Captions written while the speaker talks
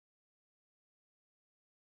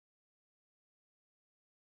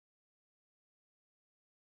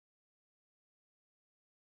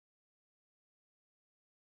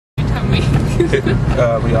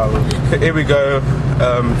We are. Here we go.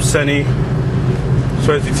 Seni,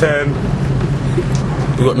 2010.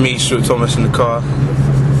 We've got me, Stuart Thomas, in the car.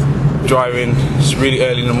 Driving. It's really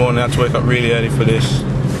early in the morning. I had to wake up really early for this.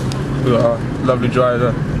 We've got our lovely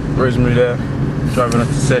driver, Rosemary, there, driving us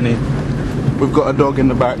to Seni. We've got a dog in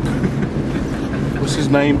the back. What's his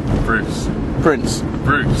name? Bruce. Prince.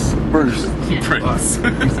 Bruce. Bruce. Prince.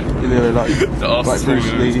 You know, like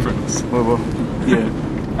Bruce Lee. Prince. Well, yeah.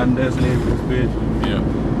 And there's Liam. Yeah.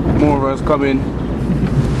 More of us coming.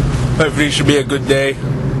 Hopefully it should be a good day.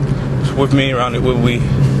 With me around it, will we?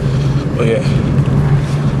 But yeah.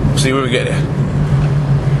 We'll see where we get there.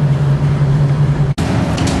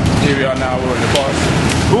 Here we are now, we're on the bus.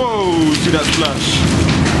 Whoa! See that splash?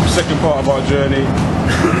 Second part of our journey.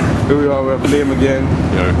 Here we are, we have Liam again.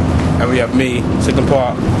 Yo. And we have me, second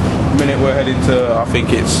part. The minute we're heading to, I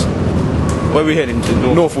think it's, where are we heading to?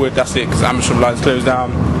 Northwood, that's it, because Amersham line's closed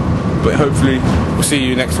down. But hopefully, we'll see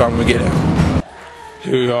you next time when we get there.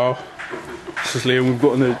 Here we are. This is Liam, we've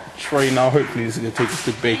got on the train now. Hopefully this is going to take us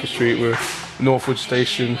to Baker Street. We're at Northwood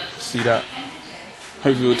Station, see that.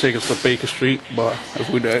 Hopefully it'll take us to Baker Street, but if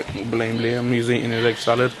we don't, we'll blame Liam. He's eating his egg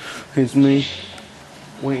salad. Here's me,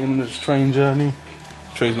 waiting on this train journey.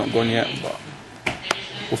 The train's not gone yet, but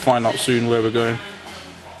we'll find out soon where we're going.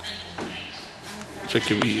 Check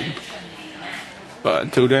your eating. But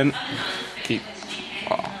until then, keep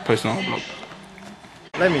posting on our blog.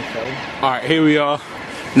 Let me film. Alright, here we are.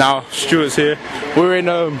 Now, Stuart's here. We're in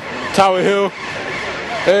Tower Hill.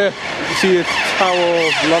 You see the Tower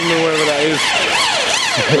of London, wherever that is.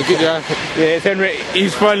 Look at that. Yeah, it's Henry.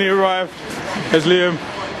 He's finally arrived. There's Liam.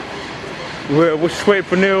 We're just waiting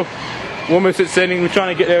for Neil. We're almost at Seni. We're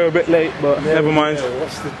trying to get there a bit late, but never mind.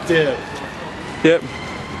 What's the deal? Yep.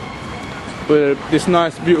 We're at this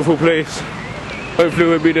nice, beautiful place. Hopefully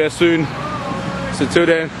we'll be there soon. So till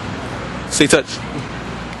then, stay touch.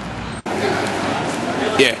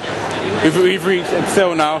 Yeah. We've reached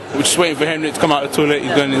Excel now. We're just waiting for Henry to come out of the toilet.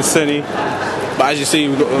 He's going in Seni. But as you see,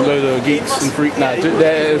 we've got a load of geeks and freak now.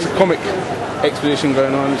 There's a comic expedition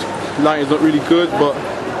going on. The lighting's not really good, but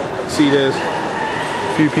see, there's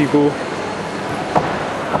a few people.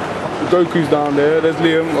 Goku's down there. There's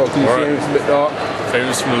Liam. Oh, can you see him? It's a bit dark.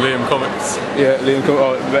 Famous from the Liam comics. Yeah, Liam.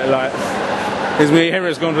 Oh, better light. There's me.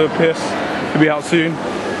 Henry's gone to the piss. He'll be out soon.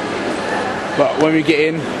 But when we get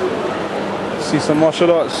in, see some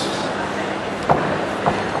martial arts.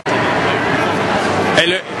 Hey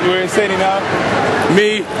look, we're in Seni now.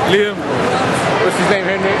 Me, Liam, what's his name,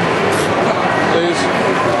 Henry? Don't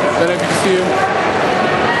know if you can see him.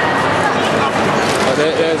 Oh,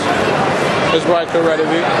 there's Riker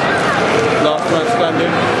Radovic, last man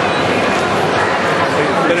standing.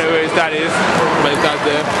 Don't know where his dad is, but his dad's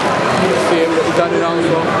there. See him, got his dad in arms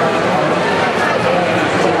on.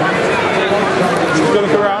 He's gonna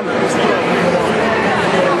look around.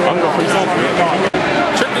 I'm not pretty confident.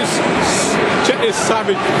 Check this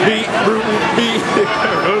savage beat, brutal beat.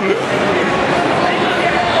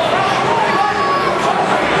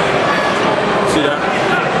 See that?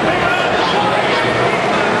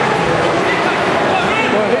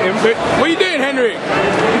 What are you doing, Henry?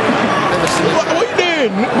 What are you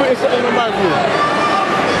doing? Put something on the bag.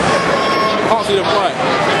 Can't see the fight.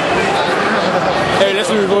 Hey, let's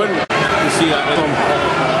move on. You see that?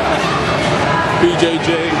 BJJ.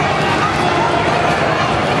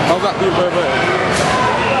 How's that feel, brother?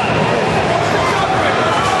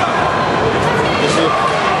 This is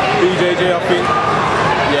BJJ, I think.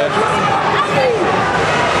 Yeah.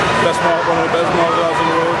 One of the best martial arts in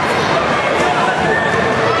the world.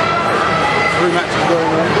 3 matches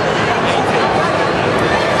going on.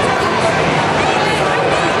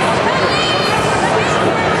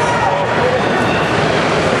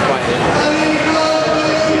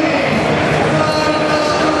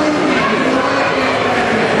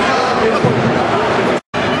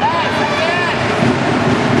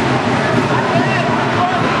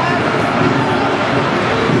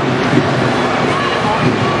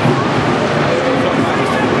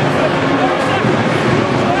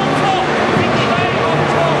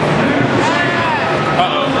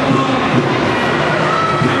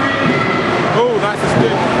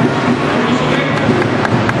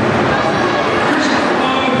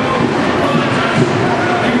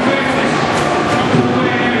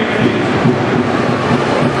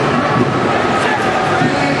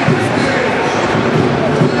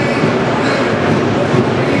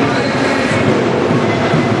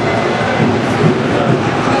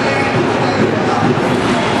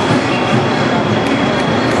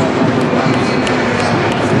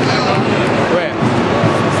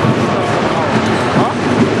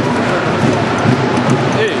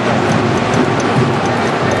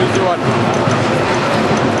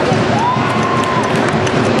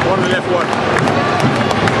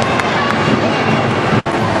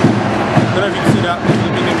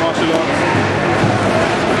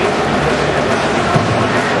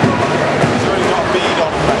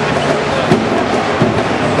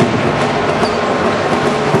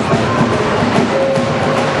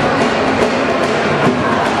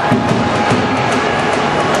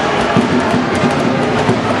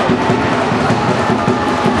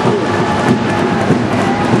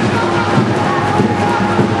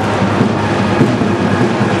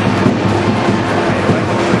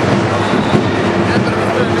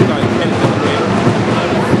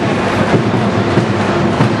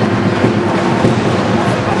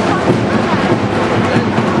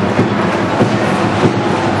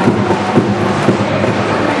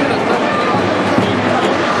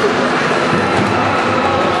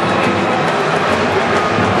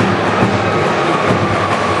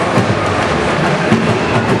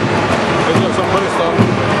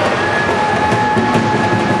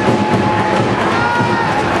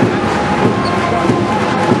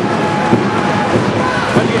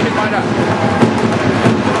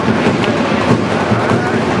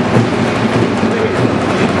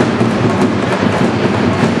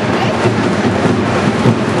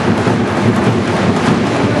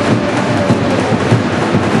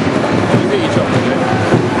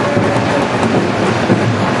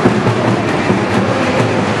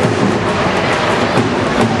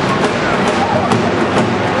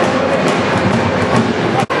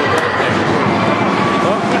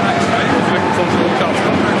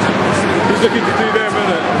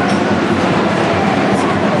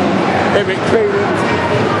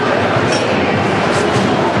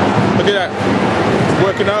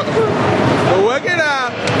 working out. We're working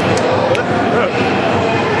out.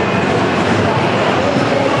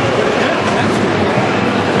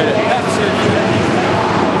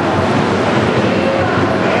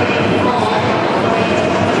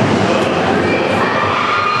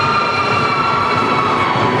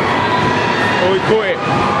 Oh, he caught it.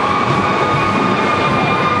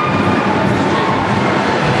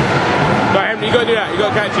 Right, you gotta do that. You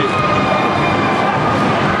gotta catch it.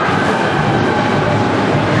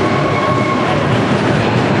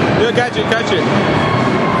 Yeah, catch it, catch it.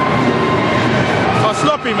 Oh,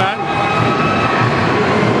 sloppy, man.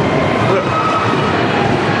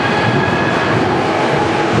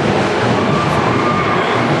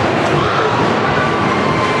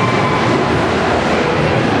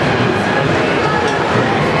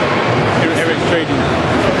 Eric's trading.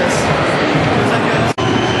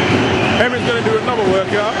 Eric's gonna do another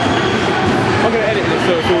workout. I'm gonna edit this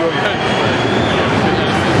so it's all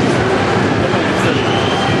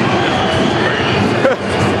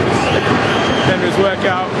Henry's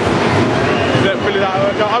workout. Don't fill it out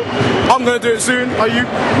workout. I'm going to do it soon. Are you?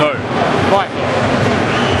 No. Right.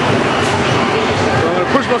 I'm going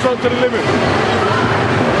to push myself to the limit.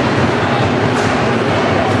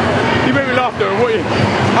 You made me laugh though. What you?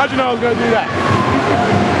 How do you know I was going to do that?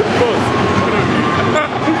 Of course. I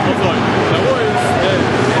was like, now what is in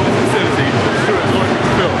the facility? Sure, it's like a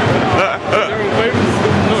film. Everyone famous?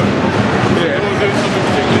 No. Yeah. Everyone doing something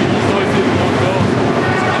particularly exciting in one car?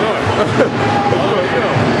 No.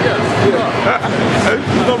 Yes.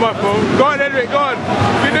 It's not my fault. Go on, Henry, go on.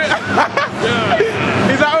 You do it.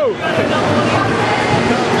 Yeah. Is that all?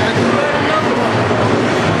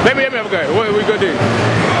 Let me have a go. What are we going to do?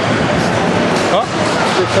 Huh?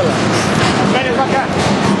 As many as I can.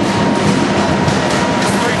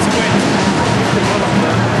 3 to win.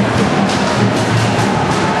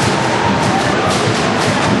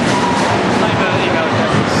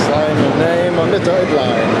 Sign your name on the dotted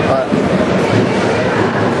line. Right.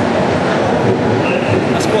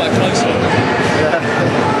 That's quite a close one. Yeah.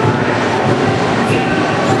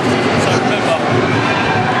 So remember.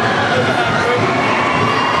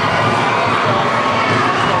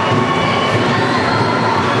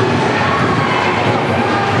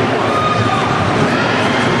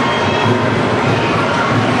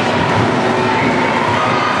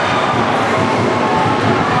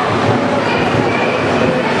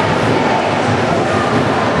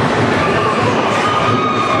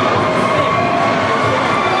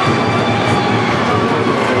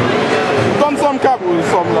 Capital,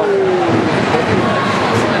 some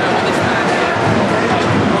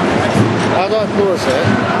How do I pause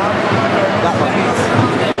it?